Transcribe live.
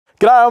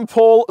G'day, I'm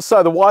Paul.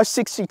 So the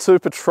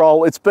Y62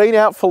 Patrol, it's been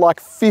out for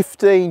like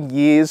 15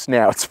 years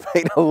now. It's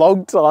been a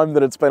long time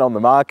that it's been on the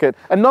market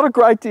and not a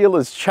great deal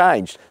has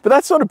changed. But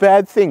that's not a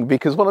bad thing,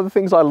 because one of the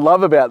things I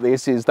love about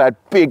this is that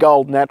big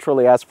old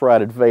naturally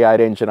aspirated V8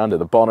 engine under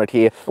the bonnet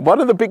here.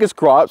 One of the biggest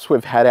gripes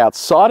we've had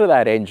outside of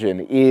that engine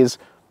is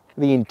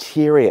the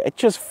interior. It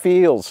just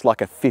feels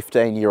like a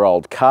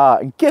 15-year-old car.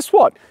 And guess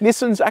what?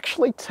 Nissan's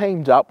actually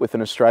teamed up with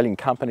an Australian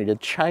company to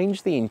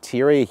change the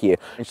interior here.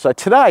 And so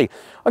today,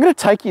 I'm going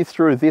to take you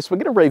through this. We're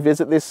going to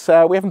revisit this.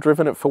 We haven't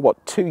driven it for,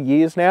 what, 2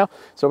 years now?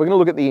 So we're going to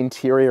look at the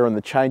interior and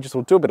the changes.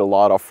 We'll do a bit of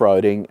light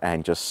off-roading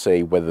and just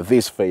see whether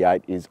this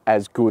V8 is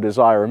as good as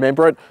I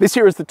remember it. This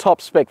here is the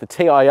top spec, the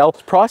TIL.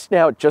 It's priced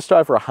now at just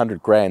over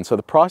 100 grand. So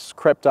the price has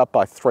crept up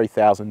by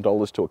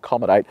 $3,000 to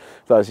accommodate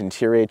those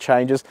interior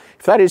changes.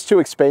 If that is too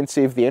expensive,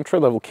 the entry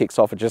level kicks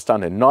off at just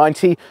under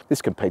 90.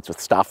 This competes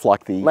with stuff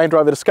like the Land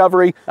Rover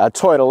Discovery,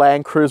 Toyota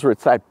Land Cruiser.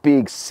 It's that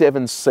big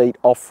 7-seat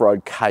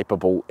off-road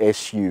capable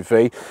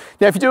SUV.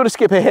 Now, if you do want to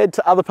skip ahead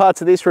to other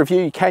parts of this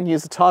review, you can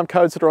use the time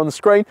codes that are on the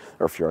screen,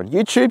 or if you're on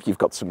YouTube, you've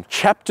got some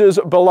chapters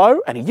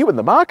below. And are you in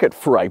the market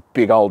for a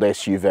big old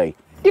SUV?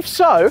 If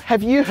so,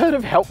 have you heard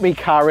of Help Me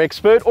Car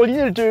Expert? All you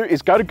need to do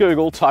is go to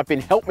Google, type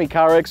in Help Me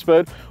Car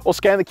Expert, or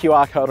scan the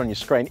QR code on your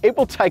screen. It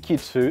will take you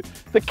to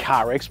the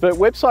CarExpert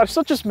website. It's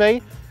not just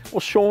me or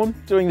Sean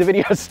doing the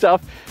video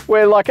stuff.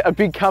 We're like a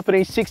big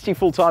company, 60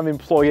 full-time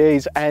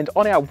employees, and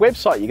on our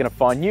website you're going to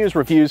find news,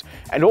 reviews,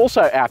 and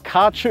also our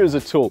car chooser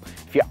tool.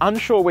 If you're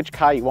unsure which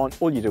car you want,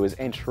 all you do is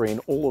enter in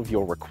all of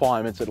your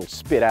requirements. It'll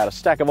spit out a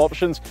stack of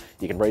options.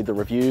 You can read the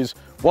reviews,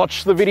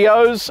 watch the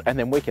videos, and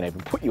then we can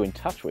even put you in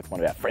touch with one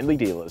of our friendly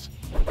dealers.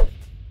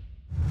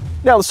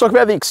 Now let's talk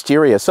about the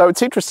exterior. So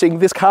it's interesting,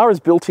 this car is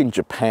built in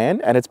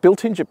Japan, and it's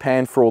built in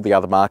Japan for all the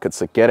other markets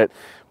that get it.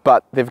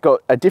 But they've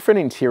got a different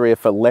interior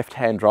for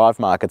left-hand drive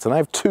markets, and they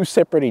have two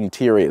separate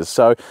interiors.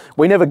 So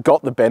we never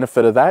got the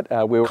benefit of that.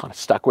 We were kind of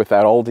stuck with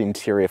that old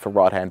interior for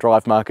right-hand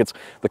drive markets.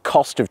 The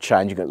cost of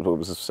changing it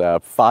was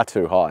far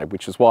too high,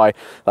 which is why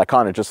they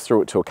kind of just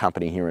threw it to a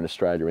company here in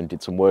Australia and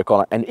did some work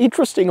on it. And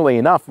interestingly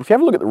enough, if you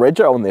have a look at the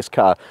rego on this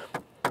car,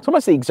 it's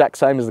almost the exact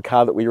same as the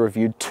car that we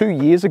reviewed 2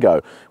 years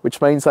ago,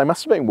 which means they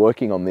must have been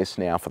working on this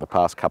now for the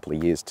past couple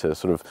of years to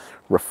sort of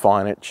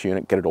refine it, tune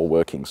it, get it all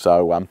working.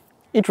 So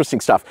interesting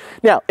stuff.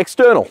 Now,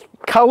 external.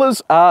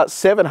 Colours are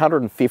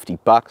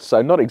 $750,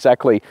 so not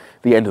exactly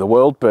the end of the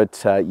world,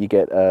 but you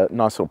get a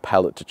nice little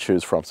palette to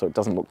choose from, so it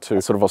doesn't look too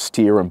sort of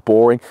austere and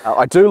boring.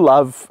 I do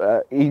love,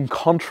 in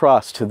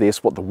contrast to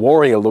this, what the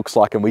Warrior looks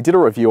like, and we did a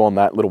review on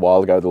that a little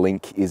while ago. The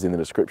link is in the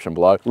description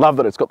below. Love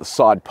that it's got the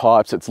side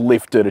pipes, it's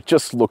lifted, it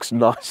just looks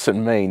nice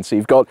and mean. So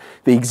you've got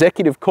the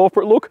executive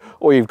corporate look,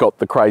 or you've got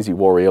the crazy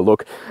Warrior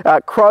look.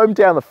 Chrome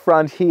down the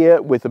front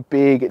here with a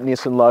big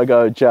Nissan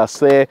logo just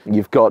there.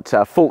 You've got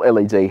full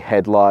LED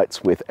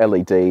headlights with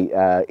LED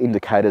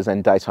indicators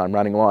and daytime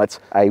running lights.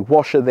 A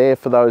washer there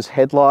for those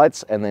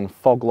headlights, and then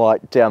fog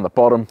light down the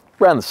bottom.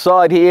 Around the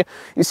side here,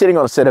 you're sitting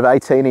on a set of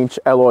 18-inch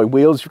alloy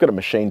wheels. You've got a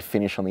machined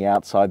finish on the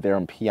outside there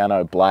and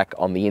piano black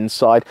on the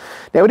inside.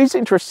 Now it is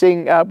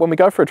interesting, when we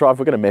go for a drive,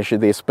 we're going to measure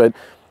this, but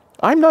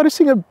I'm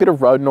noticing a bit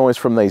of road noise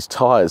from these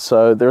tyres.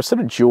 So they're a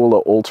sort of dual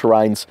or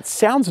all-terrains. It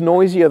sounds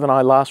noisier than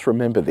I last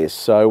remember this.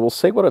 So we'll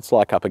see what it's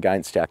like up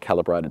against our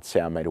calibrated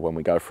sound meter when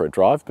we go for a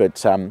drive. But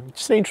just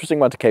an interesting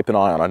one to keep an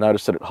eye on. I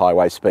noticed it at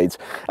highway speeds.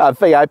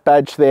 V8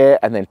 badge there,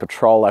 and then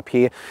Patrol up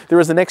here. There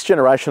is the next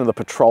generation of the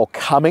Patrol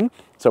coming.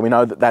 So we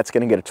know that that's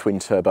going to get a twin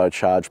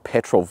turbocharged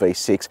petrol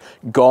V6.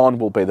 Gone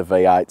will be the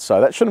V8.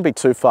 So that shouldn't be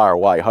too far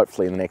away,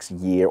 hopefully in the next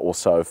year or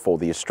so for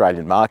the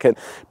Australian market.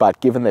 But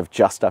given they've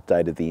just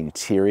updated the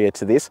interior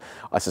to this,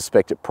 I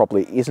suspect it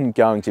probably isn't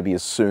going to be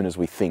as soon as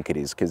we think it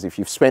is. Because if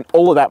you've spent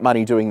all of that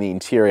money doing the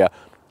interior,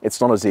 it's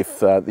not as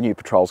if the new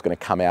Patrol is going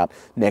to come out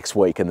next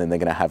week and then they're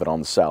going to have it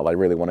on sale. They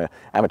really want to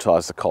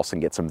amortise the cost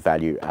and get some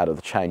value out of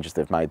the changes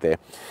they've made there.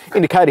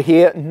 Indicator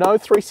here, no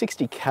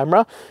 360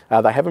 camera.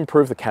 They have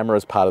improved the camera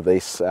as part of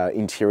this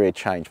interior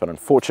change, but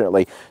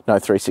unfortunately, no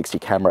 360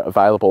 camera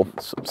available.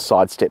 Some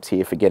side steps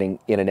here for getting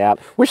in and out.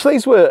 Wish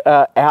these were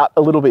out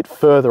a little bit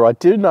further. I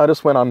do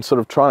notice when I'm sort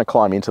of trying to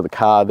climb into the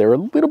car, they're a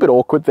little bit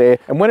awkward there.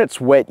 And when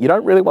it's wet, you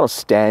don't really want to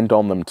stand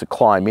on them to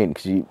climb in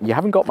because you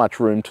haven't got much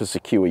room to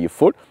secure your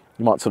foot.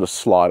 You might sort of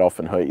slide off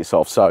and hurt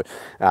yourself. So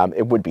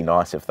it would be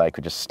nice if they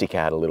could just stick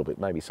out a little bit,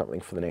 maybe something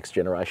for the next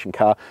generation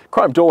car.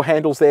 Chrome door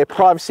handles there,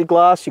 privacy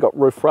glass, you've got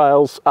roof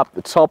rails up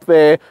the top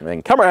there, and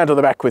then come around to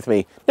the back with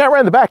me. Now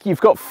around the back, you've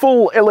got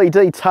full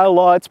LED tail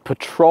lights,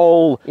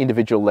 Patrol,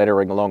 individual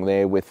lettering along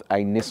there with a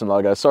Nissan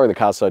logo. Sorry the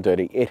car's so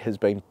dirty, it has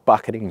been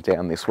bucketing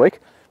down this week.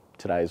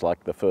 Today is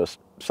like the first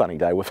sunny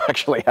day we've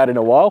actually had in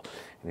a while.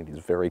 and it is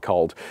very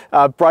cold.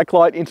 Brake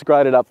light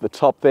integrated up the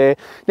top there.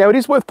 Now it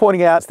is worth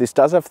pointing out this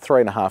does have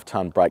 3.5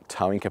 tonne brake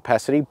towing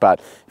capacity, but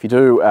if you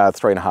do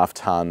 3.5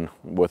 tonne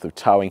worth of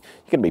towing,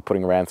 you're going to be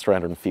putting around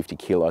 350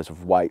 kilos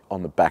of weight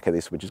on the back of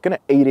this, which is going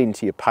to eat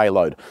into your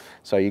payload.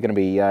 So you're going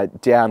to be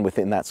down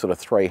within that sort of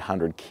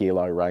 300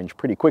 kilo range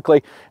pretty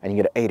quickly, and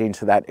you're going to eat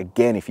into that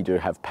again if you do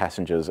have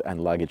passengers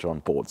and luggage on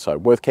board. So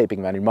worth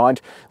keeping that in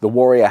mind. The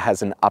Warrior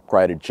has an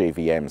upgraded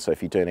GVM, so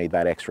if you do need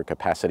that extra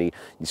capacity,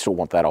 you still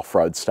want that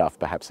off-road stuff,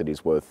 perhaps it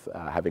is worth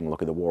having a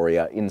look at the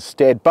Warrior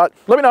instead. But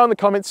let me know in the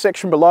comments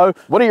section below,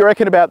 what do you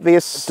reckon about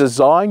this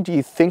design? Do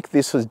you think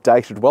this has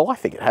dated well? I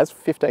think it has.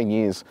 15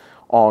 years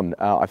on.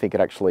 I think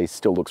it actually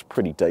still looks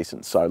pretty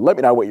decent. So let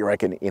me know what you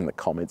reckon in the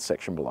comments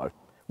section below.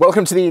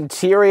 Welcome to the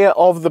interior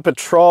of the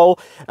Patrol.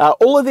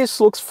 All of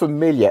this looks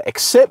familiar,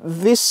 except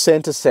this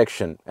center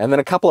section, and then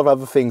a couple of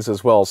other things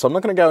as well. So I'm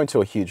not going to go into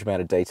a huge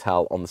amount of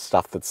detail on the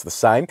stuff that's the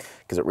same,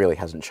 because it really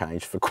hasn't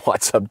changed for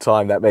quite some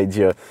time. That means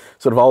your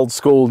sort of old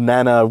school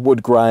Nana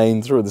wood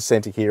grain through the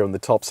center here on the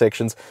top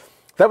sections.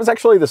 That was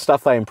actually the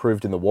stuff they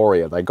improved in the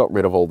Warrior. They got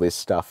rid of all this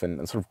stuff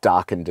and sort of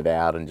darkened it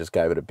out and just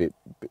gave it a bit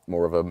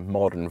more of a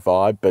modern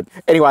vibe. But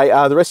anyway,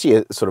 the rest of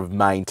your sort of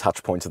main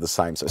touch points are the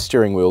same. So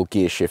steering wheel,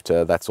 gear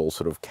shifter, that's all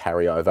sort of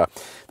carryover.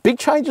 Big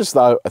changes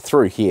though are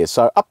through here.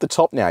 So up the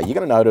top now, you're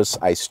going to notice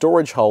a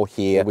storage hole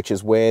here, which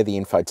is where the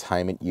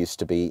infotainment used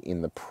to be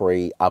in the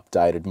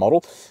pre-updated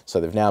model. So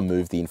they've now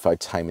moved the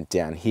infotainment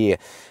down here.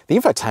 The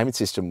infotainment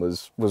system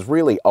was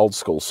really old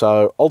school.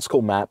 So old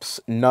school maps,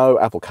 no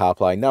Apple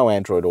CarPlay, no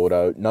Android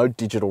Auto, no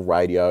digital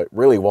radio. It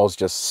really was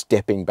just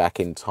stepping back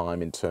in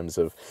time in terms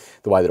of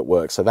the way that it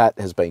works. So that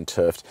has been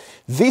turfed.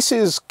 This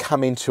has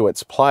come into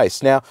its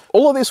place. Now,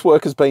 all of this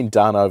work has been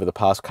done over the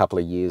past couple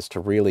of years to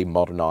really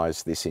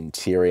modernize this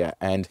interior.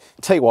 And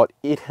tell you what,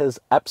 it has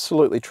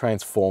absolutely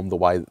transformed the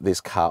way that this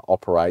car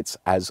operates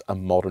as a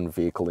modern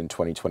vehicle in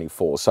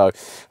 2024. So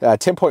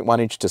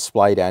 10.1-inch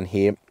display down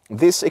here.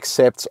 This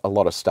accepts a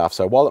lot of stuff.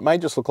 So while it may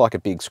just look like a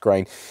big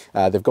screen,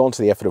 they've gone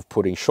to the effort of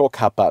putting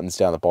shortcut buttons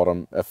down the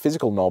bottom, a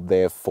physical knob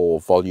there for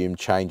volume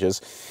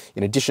changes.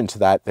 In addition to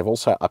that, they've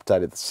also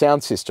updated the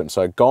sound system.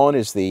 So gone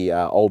is the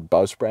old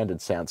Bose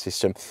branded sound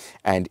system,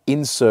 and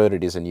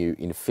inserted is a new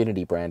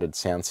Infinity branded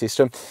sound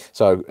system.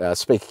 So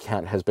speaker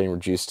count has been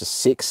reduced to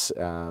 6,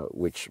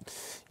 which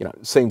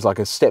seems like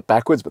a step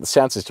backwards, but the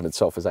sound system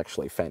itself is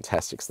actually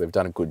fantastic. So they've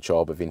done a good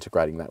job of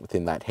integrating that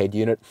within that head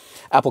unit.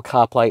 Apple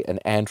CarPlay and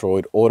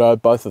Android Auto,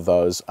 both of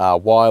those are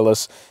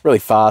wireless, really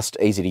fast,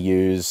 easy to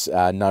use,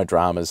 no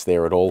dramas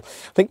there at all.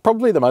 I think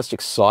probably the most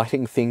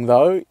exciting thing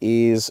though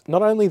is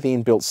not only the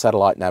inbuilt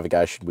satellite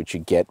navigation, which you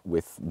get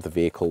with the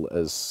vehicle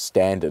as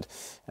standard,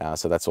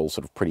 so that's all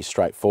sort of pretty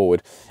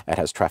straightforward. It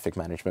has traffic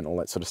management, all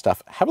that sort of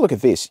stuff. Have a look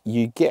at this.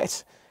 You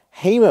get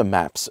HEMA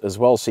maps as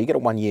well, so you get a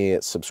 1-year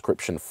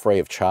subscription free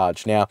of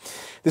charge. Now,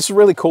 this is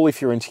really cool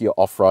if you're into your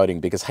off-roading,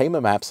 because HEMA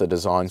maps are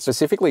designed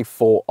specifically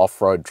for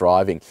off-road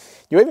driving.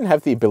 You even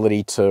have the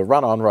ability to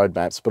run on-road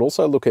maps, but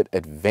also look at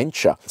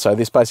adventure. So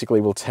this basically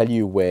will tell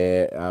you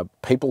where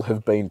people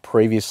have been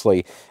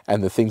previously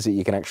and the things that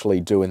you can actually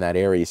do in that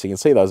area. So you can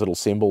see those little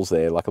symbols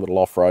there, like a little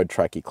off-road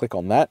track. You click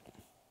on that,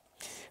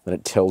 then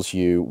it tells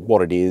you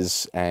what it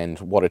is and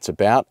what it's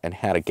about and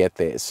how to get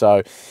there.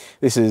 So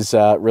this is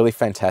really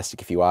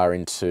fantastic if you are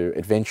into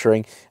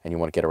adventuring and you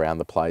want to get around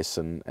the place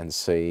and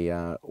see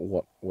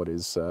what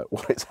is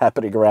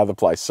happening around the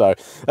place. So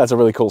that's a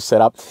really cool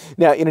setup.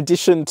 Now, in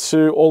addition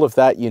to all of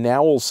that, you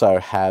now also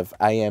have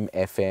AM,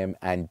 FM,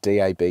 and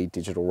DAB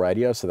digital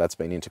radio. So that's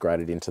been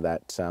integrated into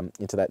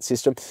that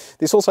system.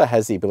 This also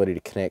has the ability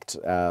to connect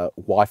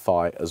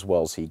Wi-Fi as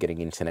well, so you're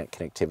getting internet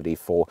connectivity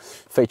for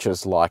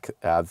features like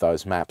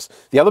those maps.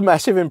 The other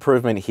massive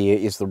improvement here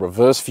is the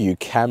reverse view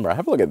camera.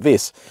 Have a look at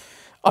this.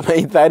 I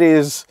mean, that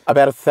is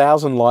about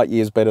 1,000 light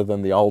years better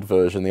than the old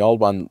version. The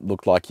old one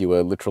looked like you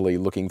were literally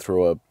looking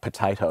through a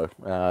potato.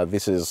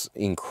 This is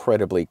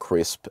incredibly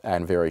crisp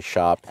and very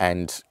sharp,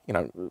 and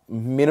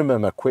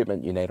minimum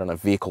equipment you need on a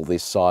vehicle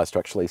this size to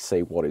actually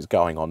see what is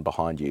going on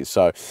behind you.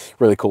 So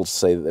really cool to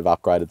see that they've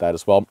upgraded that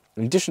as well.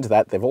 In addition to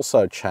that, they've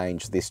also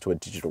changed this to a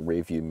digital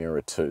rear view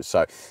mirror too.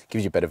 So it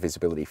gives you better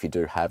visibility if you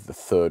do have the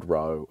third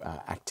row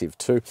active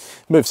too.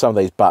 Move some of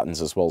these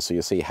buttons as well. So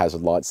you'll see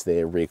hazard lights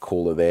there, rear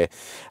cooler there.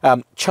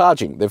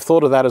 Charging, they've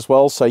thought of that as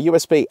well. So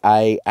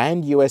USB-A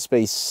and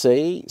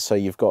USB-C. So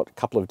you've got a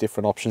couple of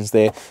different options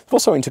there. They've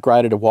also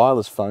integrated a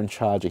wireless phone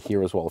charger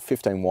here as well, a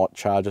 15-watt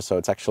charger. So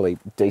it's actually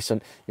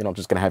decent. You're not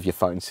just going to have your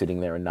phone sitting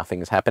there and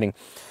nothing is happening.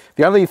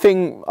 The only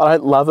thing I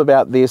don't love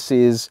about this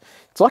is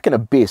it's like an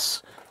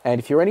abyss. And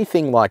if you're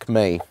anything like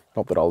me,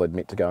 not that I'll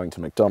admit to going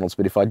to McDonald's,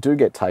 but if I do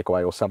get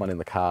takeaway or someone in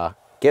the car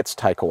gets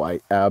takeaway,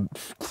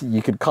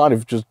 you could kind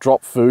of just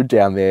drop food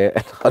down there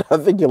and I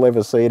don't think you'll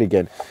ever see it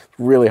again.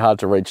 Really hard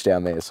to reach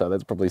down there, so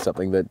that's probably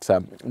something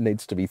that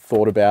needs to be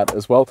thought about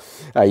as well.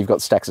 You've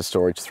got stacks of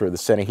storage through the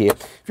center here.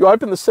 If you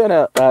open the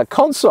center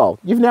console,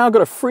 you've now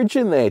got a fridge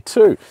in there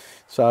too.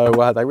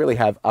 So they really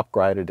have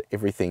upgraded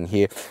everything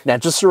here. Now,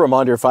 just a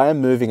reminder, if I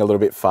am moving a little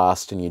bit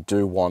fast and you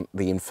do want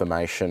the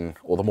information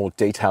or the more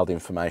detailed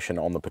information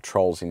on the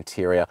Patrol's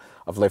interior,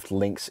 I've left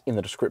links in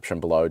the description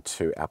below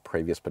to our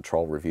previous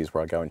Patrol reviews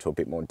where I go into a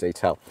bit more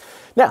detail.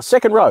 Now,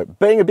 second row,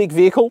 being a big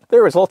vehicle,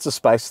 there is lots of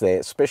space there,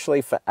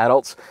 especially for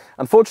adults.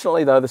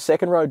 Unfortunately though, the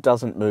second row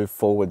doesn't move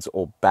forwards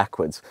or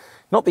backwards.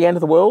 Not the end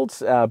of the world,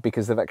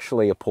 because they've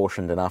actually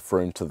apportioned enough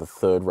room to the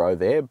third row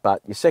there,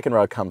 but your second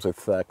row comes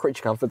with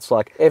creature comforts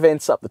like air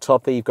vents up the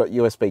top there. You've got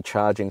USB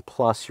charging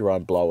plus your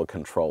own blower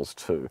controls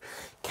too.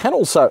 Can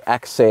also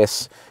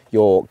access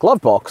your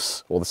glove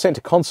box or the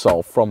center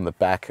console from the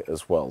back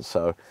as well.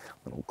 So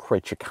a little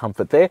creature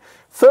comfort there.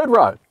 Third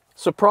row.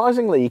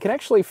 Surprisingly, you can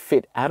actually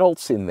fit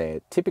adults in there.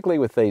 Typically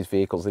with these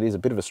vehicles, it is a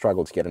bit of a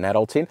struggle to get an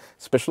adult in,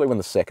 especially when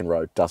the second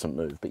row doesn't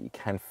move, but you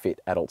can fit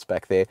adults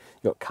back there.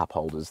 You've got cup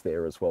holders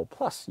there as well,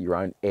 plus your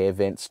own air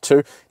vents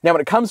too. Now, when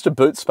it comes to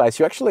boot space,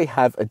 you actually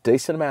have a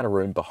decent amount of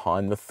room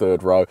behind the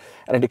third row,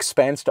 and it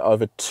expands to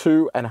over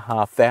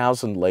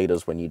 2,500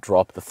 litres when you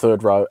drop the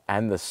third row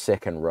and the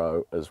second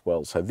row as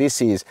well. So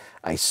this is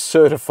a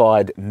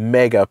certified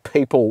mega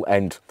people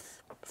and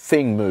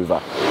thing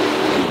mover.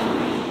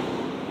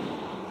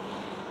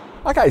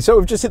 Okay, so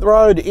we've just hit the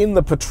road in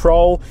the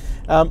Patrol.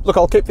 Look,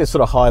 I'll keep this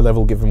sort of high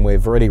level given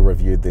we've already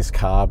reviewed this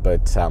car,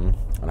 but I know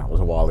it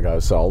was a while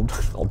ago, so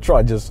I'll try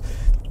and just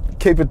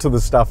keep it to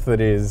the stuff that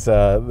is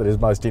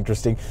most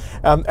interesting.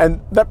 And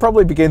that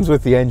probably begins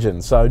with the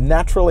engine. So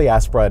naturally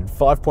aspirated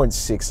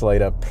 5.6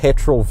 litre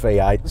petrol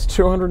V8. It's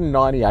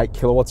 298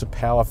 kilowatts of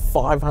power,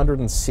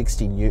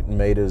 560 Newton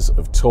meters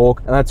of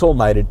torque, and that's all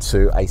mated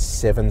to a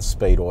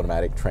 7-speed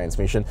automatic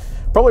transmission.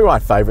 Probably my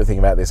favorite thing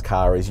about this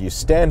car is you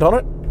stand on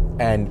it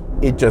and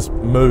it just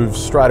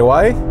moves straight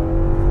away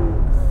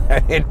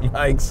and it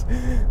makes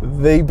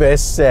the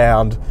best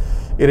sound.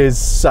 It is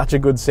such a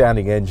good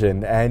sounding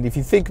engine, and if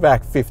you think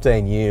back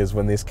 15 years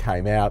when this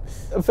came out,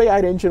 a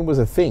V8 engine was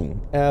a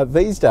thing.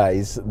 These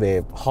days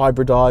they're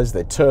hybridized,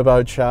 they're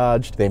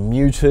turbocharged, they're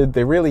muted,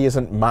 there really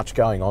isn't much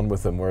going on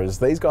with them, whereas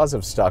these guys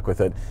have stuck with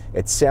it.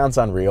 It sounds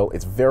unreal,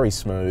 it's very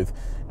smooth,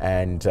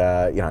 and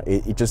you know,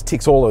 it just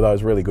ticks all of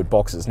those really good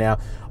boxes. Now,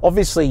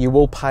 obviously you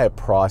will pay a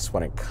price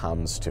when it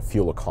comes to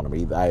fuel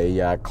economy.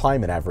 They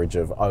claim an average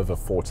of over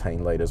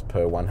 14 litres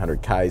per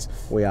 100 Ks.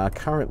 We are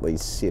currently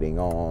sitting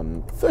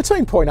on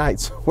 13.8,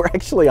 so we're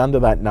actually under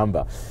that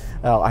number.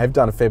 I have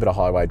done a fair bit of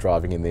highway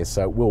driving in this,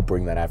 so it will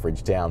bring that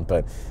average down,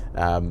 but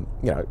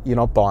you know, you're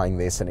not buying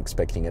this and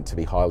expecting it to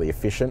be highly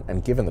efficient,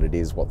 and given that it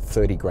is, what,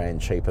 30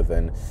 grand cheaper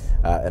than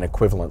an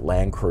equivalent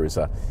Land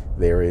Cruiser,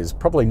 there is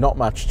probably not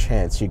much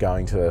chance you're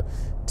going to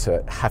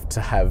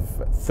have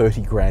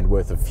 30 grand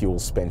worth of fuel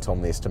spent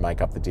on this to make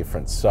up the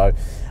difference. So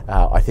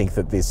I think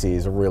that this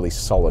is a really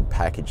solid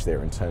package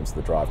there in terms of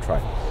the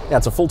drivetrain. Now,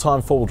 it's a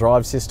full-time four-wheel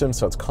drive system,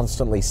 so it's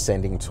constantly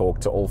sending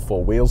torque to all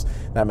four wheels.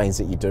 That means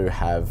that you do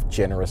have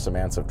generous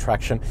amounts of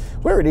traction.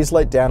 Where it is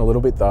let down a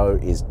little bit though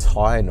is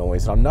tyre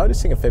noise, and I'm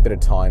noticing a fair bit of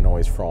tyre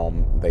noise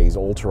from these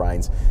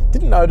all-terrains.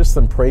 Didn't notice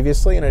them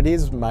previously, and it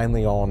is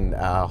mainly on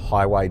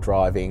highway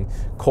driving,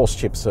 coarse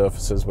chip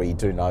surfaces where you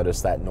do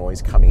notice that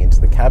noise coming into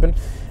the cabin.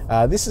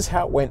 This is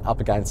how it went up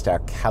against our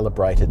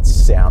calibrated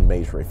sound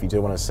meter. If you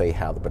do want to see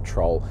how the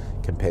Patrol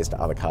compares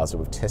to other cars that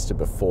we've tested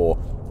before,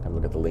 have a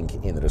look at the link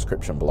in the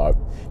description below.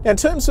 Now, in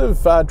terms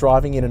of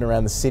driving in and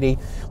around the city,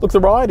 look, the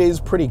ride is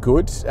pretty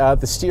good.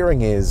 The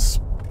steering is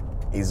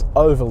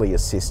overly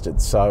assisted,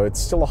 so it's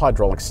still a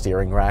hydraulic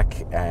steering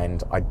rack,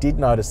 and I did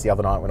notice the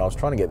other night when I was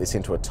trying to get this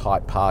into a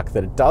tight park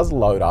that it does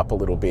load up a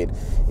little bit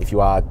if you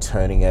are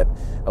turning it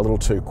a little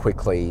too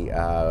quickly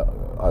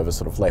over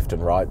sort of left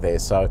and right there.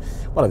 So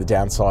one of the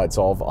downsides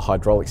of a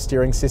hydraulic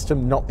steering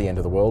system, not the end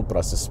of the world, but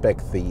I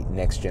suspect the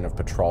next gen of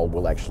Patrol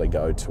will actually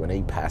go to an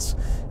E-Pass,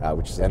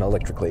 which is an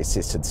electrically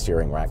assisted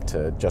steering rack,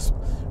 to just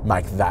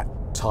make that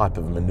type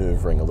of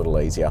maneuvering a little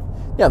easier.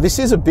 Now, this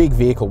is a big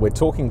vehicle. We're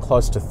talking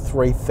close to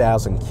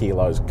 3,000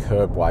 kilos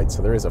curb weight,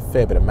 so there is a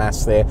fair bit of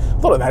mass there. A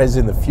lot of that is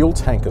in the fuel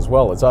tank as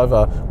well. It's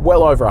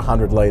well over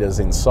 100 litres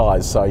in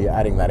size, so you're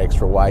adding that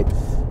extra weight.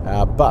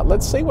 But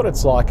let's see what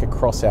it's like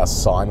across our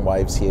sine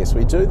waves here. So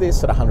we do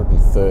this at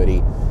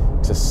 130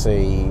 to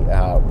see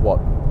what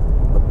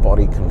the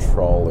body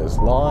control is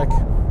like.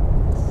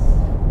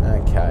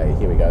 Okay,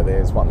 here we go.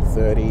 There's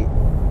 130.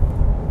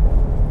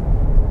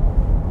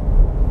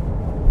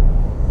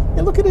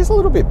 Yeah, look, it is a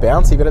little bit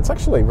bouncy, but it's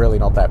actually really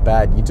not that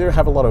bad. You do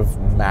have a lot of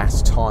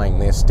mass tying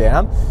this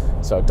down,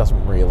 so it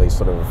doesn't really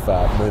sort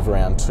of move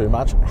around too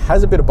much. It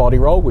has a bit of body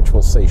roll, which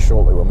we'll see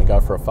shortly when we go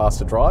for a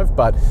faster drive,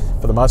 but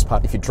for the most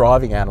part, if you're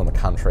driving out on the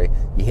country,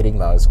 you're hitting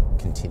those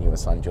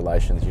continuous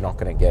undulations. You're not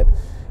going to get,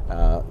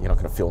 you're not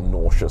going to feel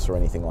nauseous or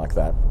anything like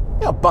that.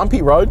 Now,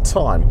 bumpy road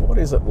time. What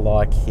is it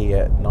like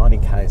here at 90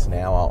 k's an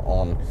hour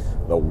on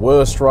the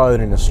worst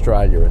road in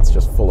Australia? It's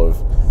just full of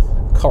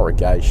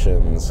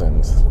corrugations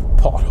and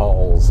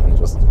potholes and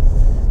just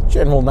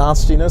general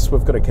nastiness.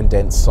 We've got a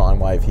condensed sine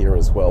wave here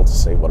as well to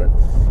see what it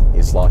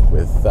is like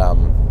with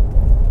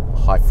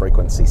high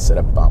frequency set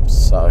of bumps.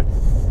 So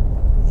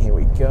here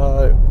we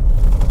go.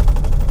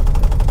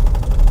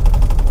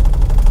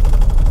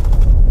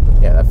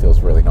 yeah, that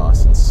feels really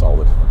nice and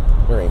solid.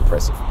 Very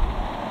impressive.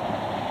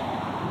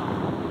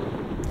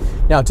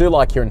 Now, I do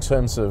like here in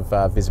terms of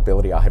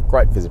visibility, I have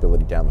great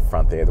visibility down the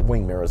front there. The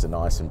wing mirrors are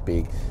nice and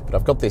big, but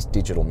I've got this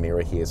digital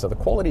mirror here. So the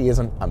quality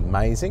isn't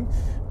amazing,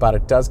 but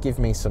it does give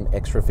me some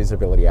extra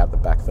visibility out the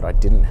back that I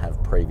didn't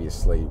have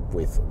previously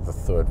with the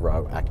third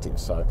row active.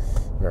 So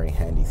very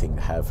handy thing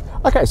to have.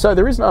 Okay, so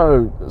there is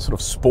no sort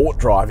of sport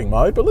driving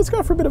mode, but let's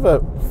go for a bit of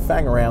a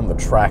fang around the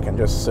track and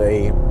just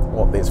see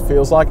what this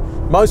feels like.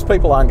 Most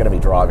people aren't going to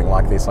be driving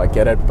like this, I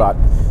get it, but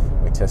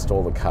we test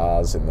all the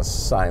cars in the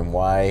same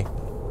way.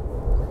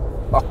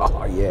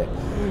 Oh yeah,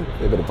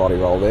 a bit of body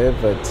roll there,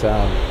 but let's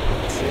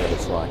see what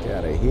it's like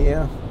out of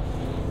here.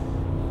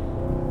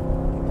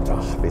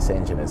 Oh, this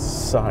engine is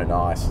so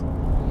nice.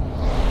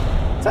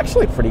 It's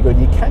actually pretty good.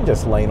 You can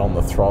just lean on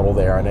the throttle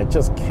there and it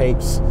just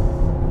keeps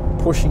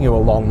pushing you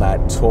along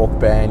that torque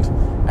band,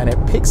 and it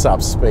picks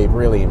up speed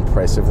really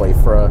impressively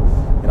for a,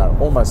 you know,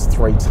 almost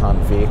 3-ton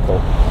vehicle.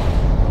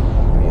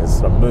 And it's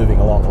sort of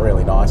moving along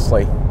really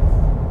nicely.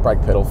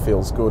 Brake pedal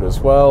feels good as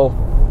well.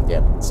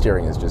 Yeah,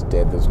 steering is just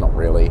dead. There's not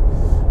really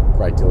a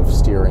great deal of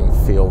steering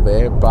feel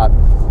there, but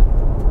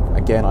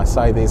again, I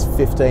say this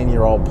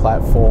 15-year-old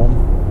platform,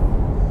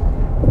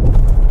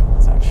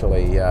 it's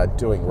actually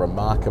doing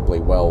remarkably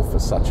well for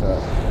such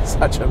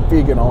a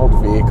big and old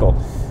vehicle,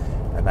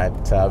 and that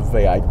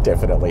V8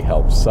 definitely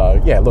helps.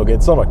 So yeah, look,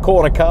 it's not a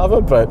corner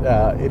carver, but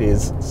it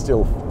is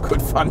still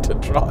good fun to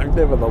drive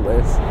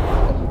nevertheless.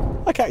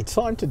 Okay,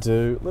 time to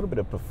do a little bit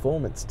of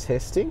performance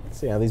testing.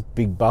 See how this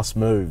big bus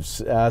moves.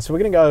 So we're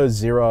going to go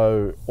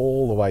 0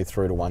 all the way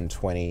through to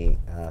 120,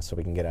 so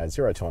we can get our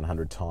 0 to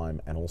 100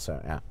 time and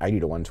also our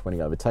 80 to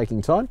 120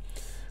 overtaking time.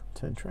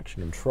 Turn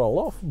traction control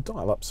off,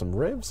 dial up some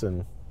revs,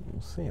 and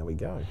we'll see how we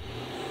go.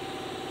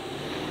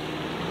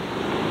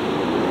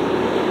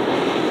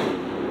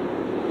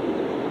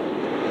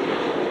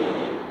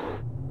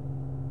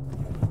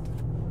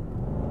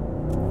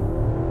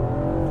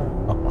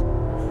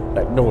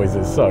 That noise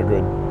is so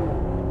good.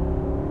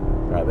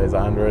 Right, there's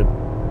 100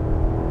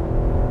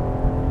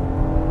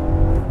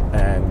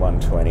 and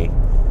 120.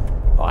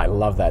 Oh, I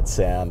love that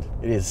sound.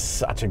 It is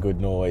such a good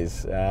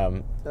noise.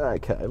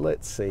 Okay,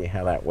 let's see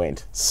how that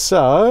went.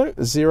 So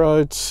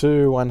 0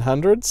 to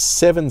 100,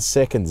 7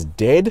 seconds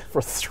dead for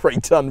a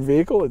 3-ton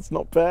vehicle. It's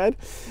not bad.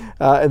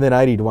 And then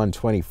 80 to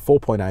 120,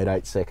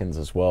 4.88 seconds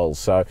as well.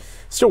 So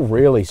still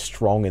really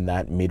strong in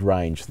that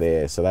mid-range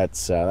there. So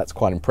that's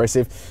quite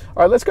impressive.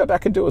 All right, let's go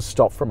back and do a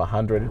stop from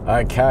 100.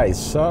 Okay,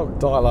 so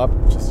dial up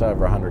just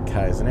over 100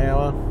 k's an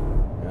hour.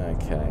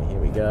 Okay, here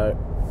we go.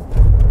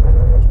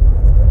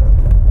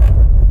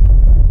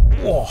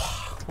 Oh,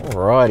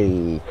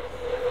 alrighty.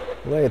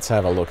 Let's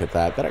have a look at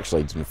that. That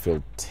actually didn't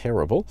feel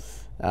terrible.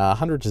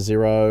 100 to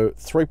 0,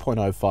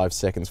 3.05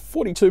 seconds,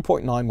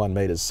 42.91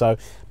 meters. So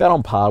about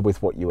on par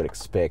with what you would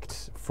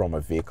expect from a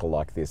vehicle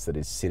like this that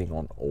is sitting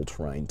on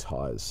all-terrain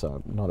tires.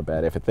 So not a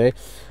bad effort there.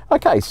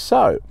 Okay,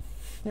 so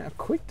how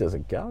quick does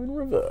it go in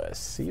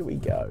reverse? Here we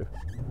go.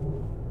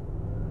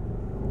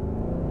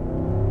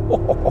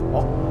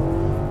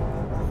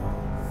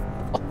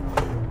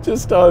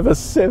 Just over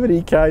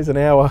 70 k's an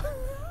hour.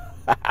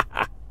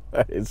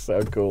 That is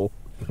so cool.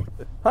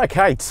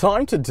 Okay,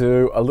 time to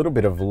do a little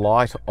bit of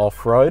light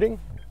off-roading.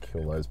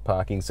 Kill those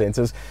parking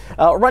sensors.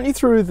 I'll run you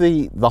through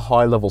the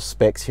high-level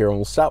specs here, and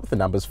we'll start with the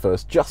numbers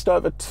first. Just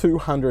over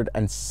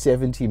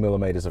 270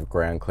 millimeters of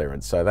ground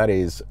clearance, so that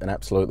is an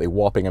absolutely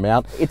whopping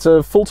amount. It's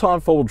a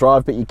full-time four-wheel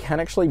drive, but you can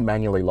actually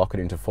manually lock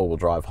it into four-wheel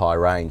drive high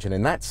range, and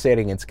in that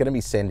setting, it's going to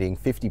be sending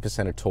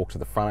 50% of torque to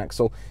the front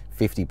axle,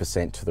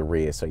 50% to the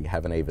rear, so you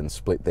have an even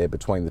split there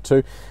between the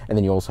two. And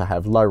then you also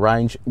have low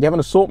range. You have an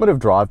assortment of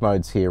drive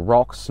modes here: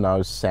 rock,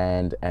 snow,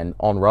 sand, and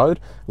on-road,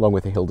 along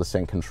with a hill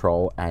descent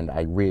control and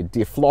a rear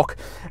diff lock.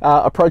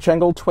 Approach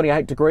angle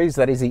 28 degrees,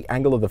 that is the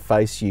angle of the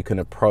face you can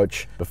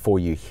approach before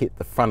you hit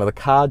the front of the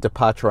car.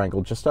 Departure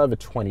angle just over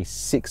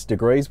 26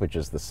 degrees, which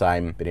is the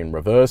same but in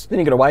reverse. Then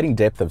you've got a weighting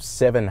depth of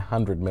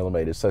 700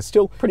 millimeters, so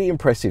still pretty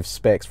impressive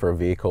specs for a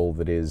vehicle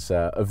that is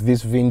of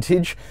this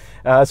vintage.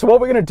 So what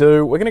we're going to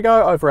do, we're going to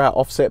go over our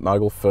offset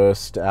mogul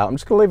first. I'm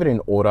just going to leave it in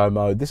auto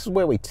mode. This is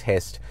where we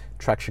test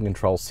traction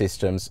control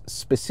systems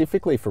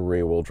specifically for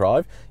rear wheel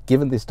drive.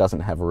 Given this doesn't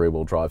have a rear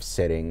wheel drive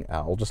setting,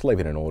 I'll just leave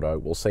it in auto.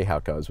 We'll see how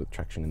it goes with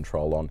traction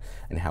control on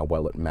and how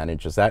well it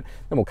manages that.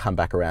 Then we'll come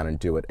back around and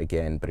do it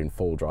again, but in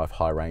four-wheel drive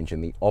high range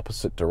in the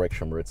opposite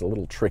direction where it's a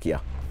little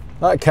trickier.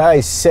 Okay,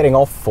 setting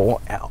off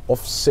for our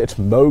offset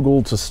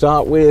mogul to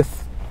start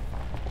with.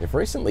 They've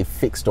recently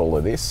fixed all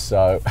of this,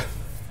 so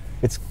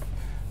it's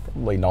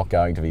probably not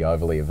going to be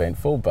overly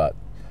eventful, but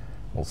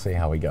we'll see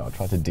how we go. I'll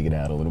try to dig it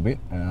out a little bit.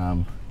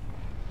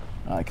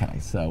 Okay,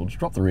 so we'll just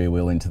drop the rear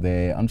wheel into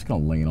there. I'm just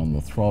going to lean on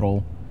the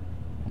throttle.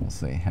 We'll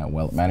see how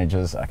well it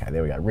manages. Okay,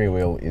 there we go. Rear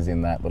wheel is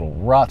in that little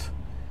rut.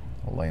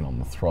 I'll lean on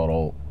the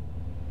throttle.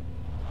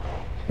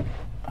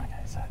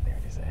 Okay, so there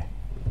it is there.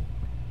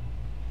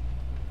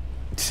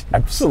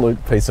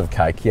 Absolute piece of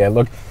cake. Yeah,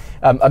 look,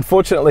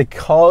 unfortunately,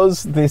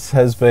 because this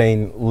has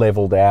been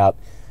leveled out,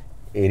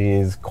 it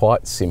is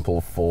quite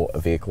simple for a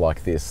vehicle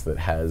like this that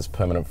has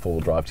permanent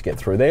four-wheel drive to get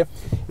through there.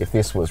 If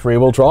this was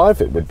rear-wheel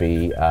drive, it would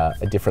be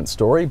a different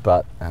story,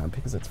 but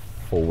because it's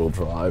four-wheel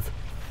drive,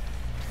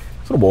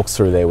 sort of walks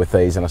through there with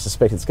these, and I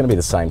suspect it's going to be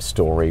the same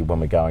story when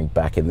we're going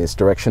back in this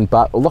direction,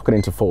 but we'll lock it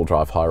into four-wheel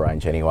drive high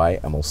range anyway,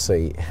 and we'll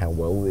see how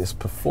well this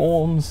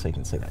performs. So you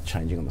can see that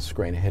changing on the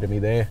screen ahead of me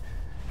there.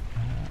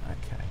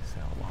 Okay, so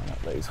I'll line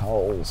up these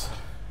holes.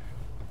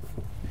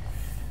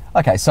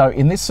 Okay, so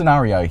in this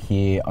scenario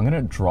here, I'm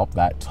going to drop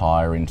that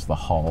tyre into the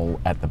hole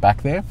at the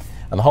back there.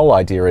 And the whole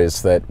idea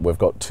is that we've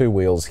got two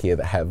wheels here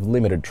that have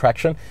limited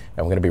traction,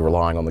 and we're going to be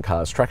relying on the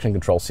car's traction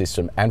control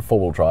system and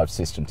four-wheel drive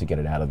system to get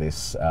it out of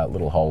this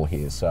little hole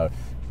here. So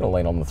I'm going to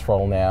lean on the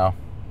throttle now.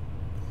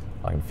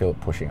 I can feel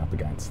it pushing up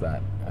against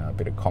that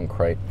bit of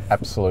concrete.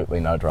 Absolutely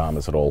no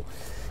dramas at all.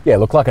 Yeah,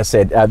 look, like I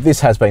said,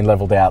 this has been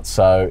leveled out,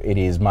 so it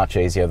is much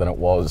easier than it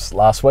was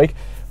last week.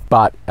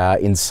 But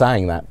in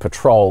saying that,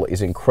 Patrol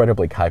is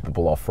incredibly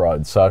capable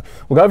off-road. So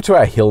we'll go over to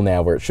our hill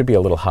now, where it should be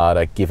a little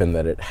harder given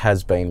that it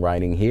has been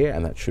raining here,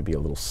 and that should be a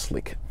little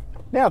slick.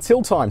 Now it's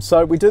hill time.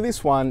 So we do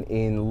this one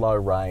in low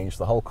range.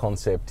 The whole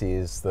concept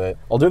is that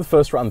I'll do the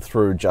first run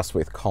through just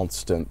with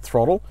constant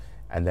throttle,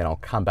 and then I'll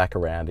come back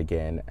around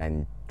again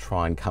and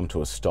try and come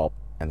to a stop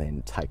and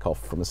then take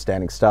off from a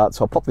standing start.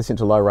 So I'll pop this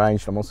into low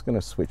range, and I'm also going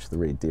to switch the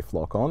rear diff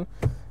lock on.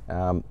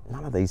 None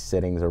of these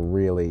settings are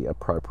really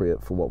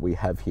appropriate for what we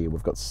have here.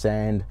 We've got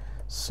sand,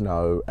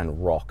 snow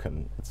and rock,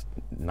 and it's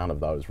none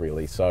of those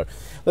really. So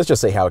let's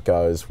just see how it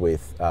goes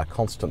with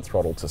constant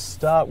throttle to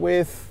start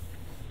with.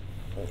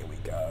 Here we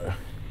go.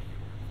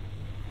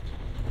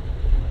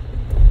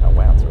 Oh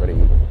wow,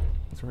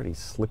 it's already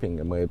slipping,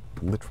 and we're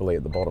literally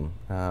at the bottom.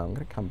 I'm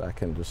going to come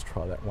back and just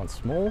try that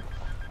once more.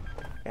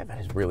 Yeah,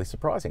 that is really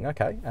surprising.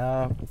 Okay,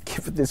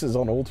 given this is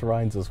on all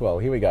terrains as well.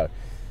 Here we go.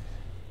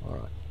 All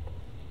right.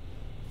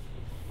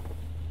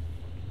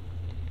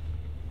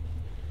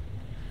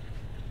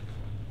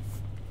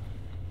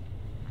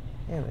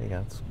 Yeah, there you go,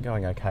 it's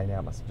going okay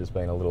now. Must have just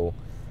been a little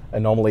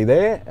anomaly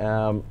there.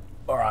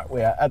 All right,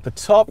 we are at the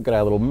top. We've got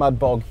our little mud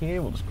bog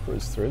here. We'll just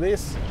cruise through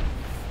this.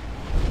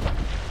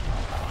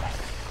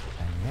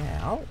 And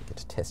now we get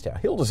to test our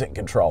hill descent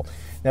control.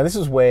 Now this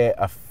is where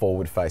a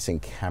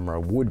forward-facing camera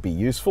would be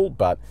useful,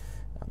 but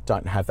I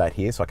don't have that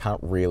here, so I can't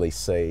really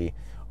see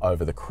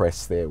over the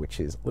crest there, which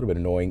is a little bit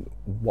annoying.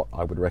 What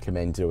I would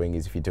recommend doing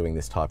is, if you're doing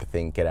this type of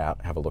thing, get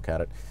out, have a look at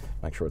it,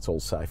 make sure it's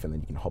all safe, and then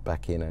you can hop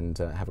back in and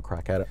have a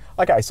crack at it.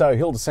 Okay, so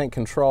hill descent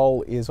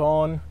control is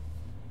on.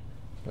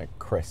 I'm going to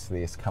crest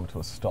this, come to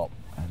a stop,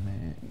 and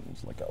then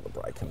just let go of the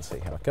brake and see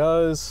how it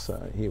goes.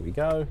 So here we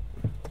go.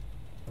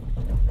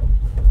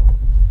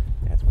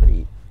 Yeah, it's a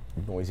pretty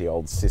noisy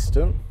old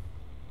system,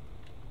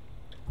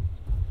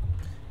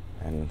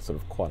 and sort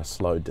of quite a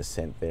slow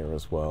descent there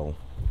as well.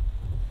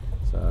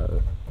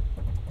 So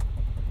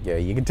yeah,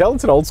 you can tell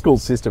it's an old school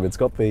system. It's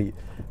got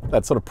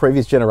that sort of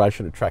previous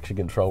generation of traction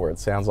control where it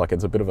sounds like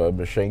it's a bit of a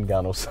machine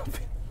gun or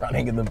something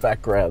running in the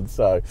background.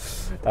 So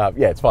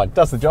yeah, it's fine.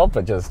 Does the job,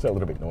 but just a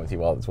little bit noisy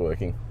while it's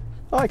working.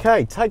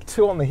 Okay, take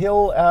two on the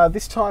hill.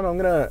 This time I'm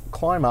going to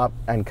climb up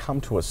and come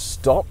to a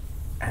stop,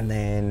 and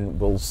then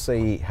we'll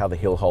see how the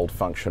hill hold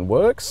function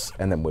works,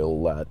 and then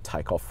we'll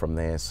take off from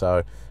there.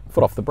 So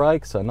foot off the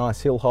brake, so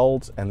nice hill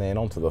holds, and then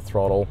onto the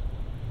throttle.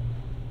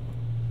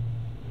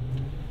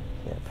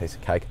 Yeah, piece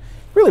of cake.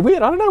 Really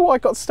weird. I don't know why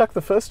it got stuck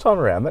the first time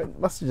around. That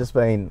must have just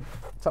been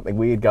something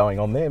weird going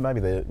on there. Maybe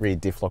the rear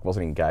diff lock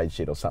wasn't engaged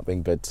yet or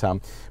something, but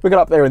we got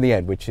up there in the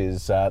end, which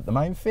is the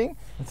main thing.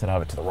 Let's head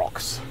over to the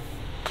rocks.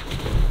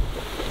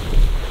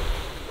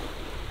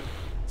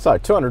 So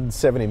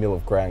 270 mil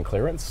of ground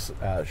clearance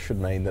should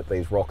mean that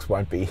these rocks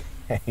won't be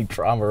any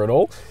drama at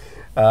all.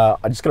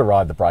 I'm just going to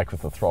ride the brake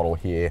with the throttle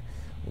here.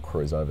 We'll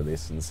cruise over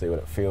this and see what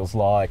it feels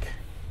like.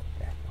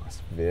 Yeah,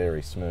 nice,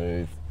 very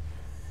smooth.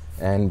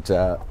 And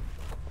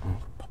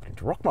pop it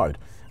into rock mode.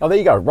 Oh, there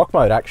you go. Rock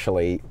mode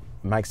actually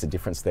makes a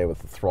difference there with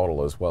the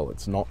throttle as well.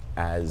 It's not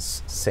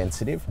as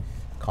sensitive,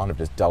 kind of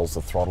just dulls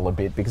the throttle a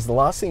bit, because the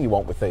last thing you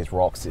want with these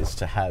rocks is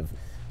to have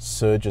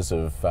surges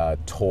of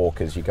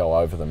torque as you go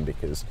over them,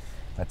 because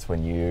that's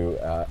when you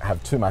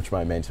have too much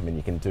momentum and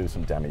you can do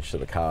some damage to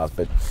the cars.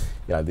 But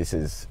you know, this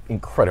is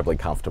incredibly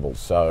comfortable,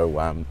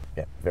 so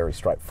yeah, very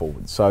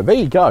straightforward. So there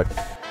you go.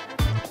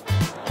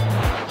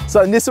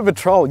 So Nissan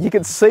Patrol, you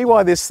can see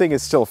why this thing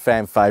is still a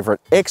fan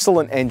favourite.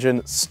 Excellent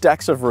engine,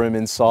 stacks of room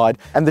inside,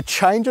 and the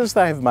changes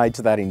they have made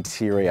to that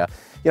interior.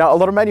 You know, a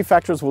lot of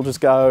manufacturers will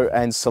just go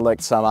and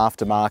select some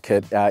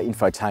aftermarket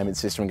infotainment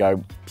system and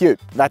go, phew,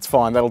 that's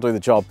fine, that'll do the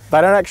job.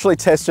 They don't actually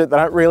test it, they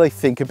don't really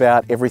think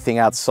about everything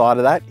outside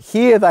of that.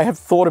 Here they have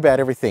thought about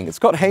everything. It's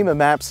got HEMA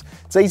maps,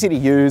 it's easy to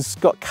use, it's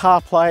got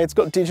CarPlay, it's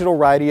got digital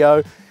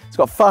radio, It's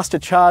got faster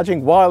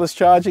charging, wireless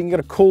charging, you've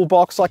got a cool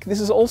box. Like,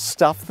 this is all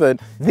stuff that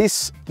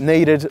this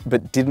needed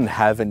but didn't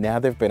have, and now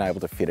they've been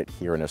able to fit it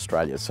here in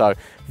Australia. So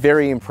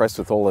very impressed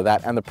with all of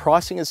that, and the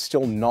pricing is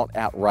still not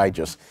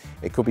outrageous.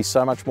 It could be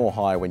so much more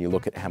higher when you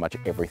look at how much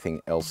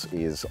everything else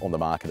is on the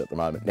market at the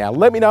moment. Now,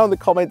 let me know in the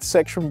comments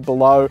section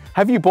below,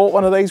 have you bought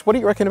one of these? What do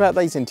you reckon about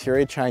these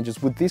interior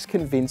changes? Would this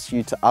convince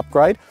you to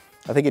upgrade?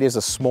 I think it is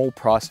a small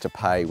price to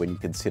pay when you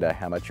consider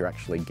how much you're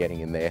actually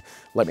getting in there.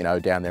 Let me know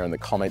down there in the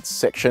comments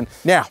section.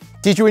 Now,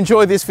 did you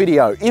enjoy this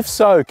video? If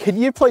so, can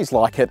you please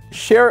like it,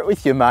 share it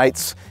with your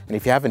mates, and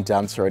if you haven't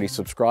done so already,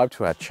 subscribe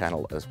to our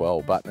channel as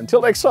well. But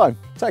until next time,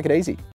 take it easy.